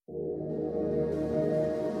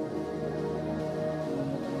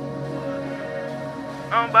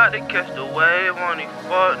I'm about to catch the wave on these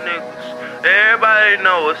fuck niggas. Everybody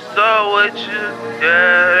know what's up with you.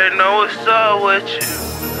 Yeah, they know what's up with you.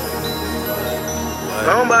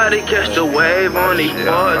 I'm about to catch the wave on these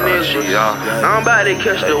fuck niggas. I'm about to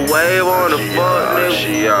catch the wave on the fuck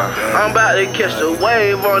niggas. I'm about to catch the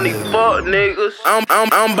wave on these fuck niggas. I'm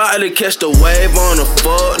about to catch the wave on the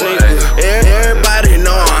fuck niggas. Everybody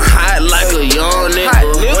know I'm hot like a young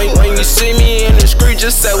nigga. When you see me in the street,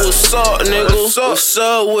 just say what's up, nigga. What's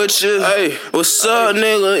up with you? Hey, what's up,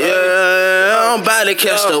 nigga? Yeah, I'm about to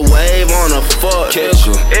catch the wave on the fuck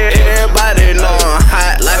nigga. Everybody know I'm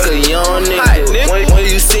hot like a young nigga. When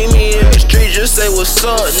you see me in the street, just say what's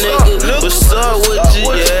up, nigga. What's up with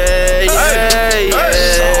you? Yeah,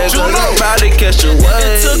 cause I'm about to catch a wave.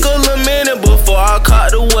 It took a little minute before I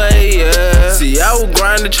caught the wave, yeah. See, I was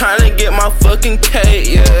grinding trying to get my fucking cake,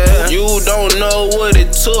 yeah. You don't know what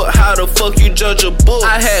it took, how the fuck you judge a book.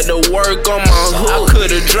 I had to work on my hook. I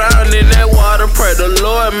could've drowned in that water, pray the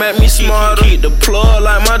Lord make me smarter. Keep the plug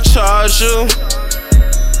like my charger.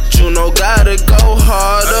 You know, gotta go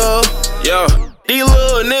harder, yeah. These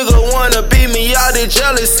little niggas wanna beat me out, they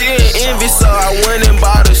jealousy and envy, so I went and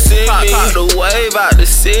bought a city. Caught the wave out the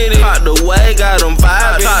city. Caught the wave, got them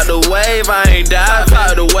vibing. Caught the wave, I ain't diving.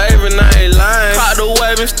 Caught the wave and I ain't lying. Caught the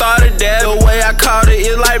wave and started that. The way I caught it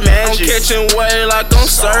is like magic. I'm catching wave like I'm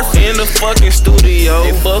surfing in the fucking studio.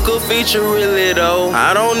 They fuck a feature really though.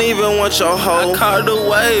 I don't even want your hoe. I caught the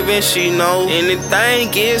wave and she know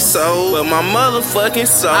anything gets sold, but my motherfucking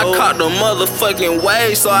soul. I caught the motherfucking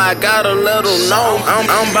wave, so I gotta let them know. I'm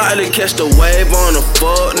about to catch the wave on the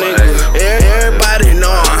fuck nigga. Everybody know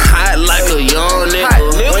I'm hot like a young nigga.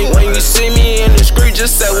 When you see me in the street,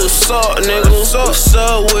 just say what's up, nigga. What's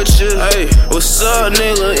up with you? Hey, what's up,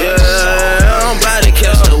 nigga? Yeah, I'm about to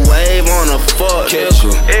catch the wave on the fuck nigga.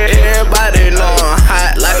 Everybody know I'm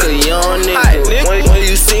hot like a young nigga. When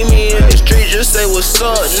you see me in the street, just say what's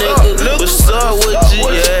up, nigga. What's up with you?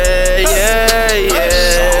 Yeah,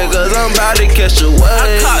 cause I'm about to catch a wave.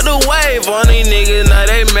 I caught the wave on these niggas, now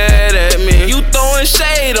they mad at me. You throwing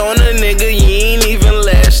shade on a nigga, you ain't even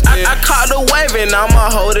last. I caught the wave and I'ma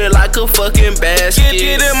hold it like a fucking basket.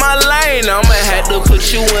 Get in my lane, I'ma have to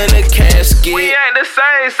put you in a casket. We ain't the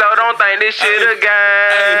same, so don't think this shit a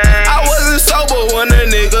game. I wasn't sober when a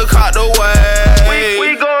nigga caught the wave.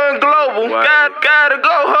 We going global, gotta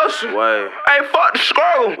go hustle. Ain't fuck the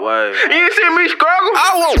struggle. You see me struggle?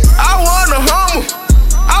 I want a Hummer.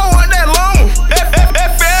 I want that llama. That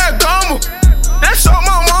fair gummer. That's on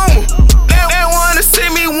my mama. They wanna see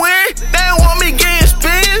me win. They want me getting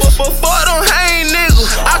spins. But fuck them hang niggas.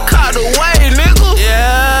 I caught the wave, nigga.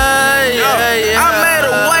 Yeah. I made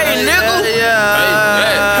a wave, nigga.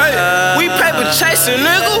 Hey. We paper chasing,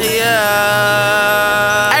 nigga.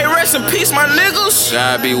 Hey, rest in peace, my niggas.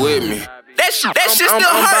 God be with me. That shit still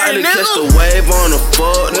hurtin', nigga. Catch the wave on the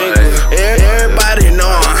fuck, nigga. Everybody know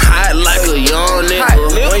I'm hot like a young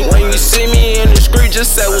nigga. When you see me in the street,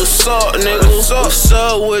 just say what's up, nigga. What's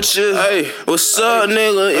up with you? Hey, what's up,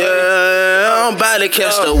 nigga? Yeah, I'm about to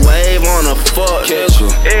catch the wave on the fuck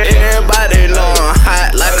nigga. Everybody know I'm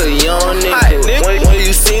hot like a young nigga. When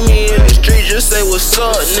you see me in the street, just say what's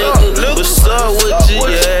up, nigga.